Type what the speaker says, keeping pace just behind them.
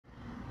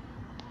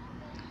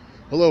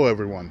Hello,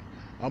 everyone.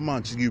 I'm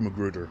Montigue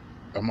Magruder.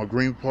 I'm a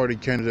Green Party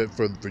candidate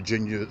for the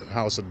Virginia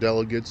House of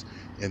Delegates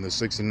in the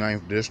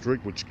 69th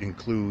District, which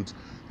includes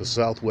the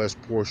southwest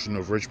portion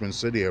of Richmond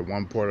City and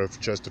one part of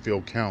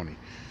Chesterfield County.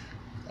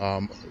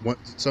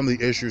 Some of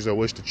the issues I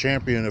wish to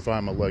champion if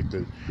I'm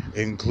elected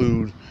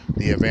include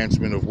the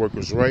advancement of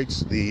workers'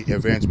 rights, the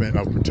advancement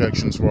of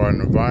protections for our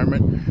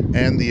environment,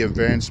 and the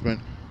advancement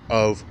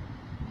of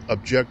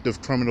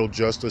objective criminal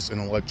justice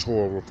and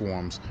electoral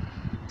reforms.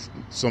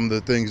 Some of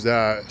the things that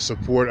I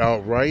support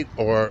outright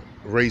are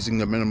raising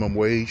the minimum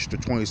wage to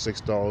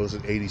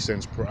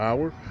 $26.80 per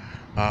hour.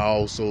 I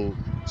also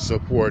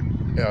support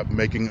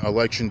making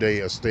Election Day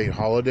a state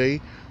holiday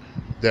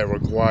that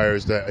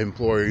requires that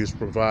employers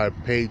provide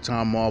paid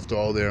time off to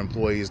all their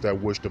employees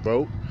that wish to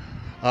vote.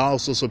 I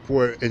also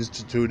support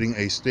instituting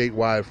a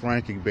statewide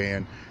fracking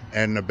ban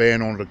and a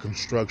ban on the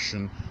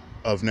construction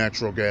of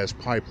natural gas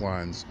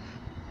pipelines.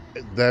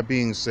 That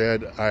being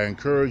said, I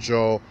encourage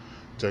y'all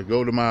to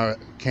go to my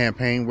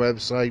campaign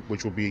website,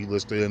 which will be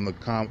listed in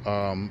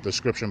the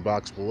description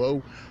box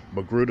below,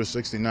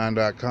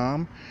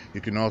 Magruder69.com.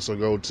 You can also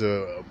go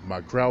to my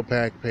crowd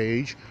pack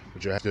page,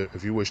 which you have to,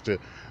 if you wish to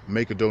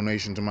make a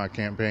donation to my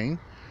campaign.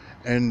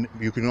 And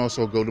you can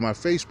also go to my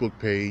Facebook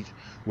page,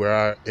 where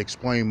I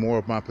explain more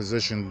of my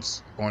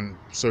positions on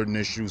certain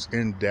issues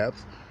in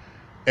depth.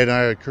 And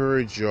I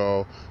encourage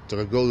y'all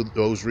to go to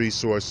those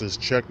resources,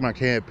 check my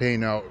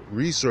campaign out,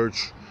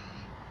 research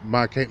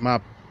my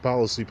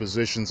policy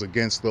positions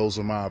against those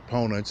of my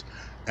opponents,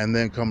 and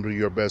then come to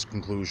your best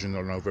conclusion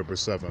on November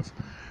 7th.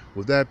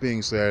 With that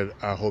being said,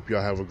 I hope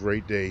y'all have a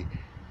great day,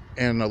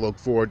 and I look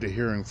forward to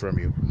hearing from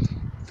you.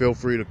 Feel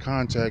free to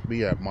contact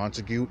me at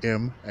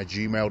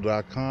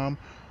montaguem@gmail.com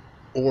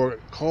or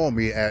call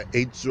me at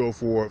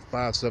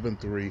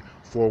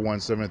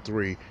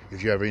 804-573-4173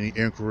 if you have any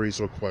inquiries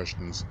or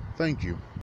questions. Thank you.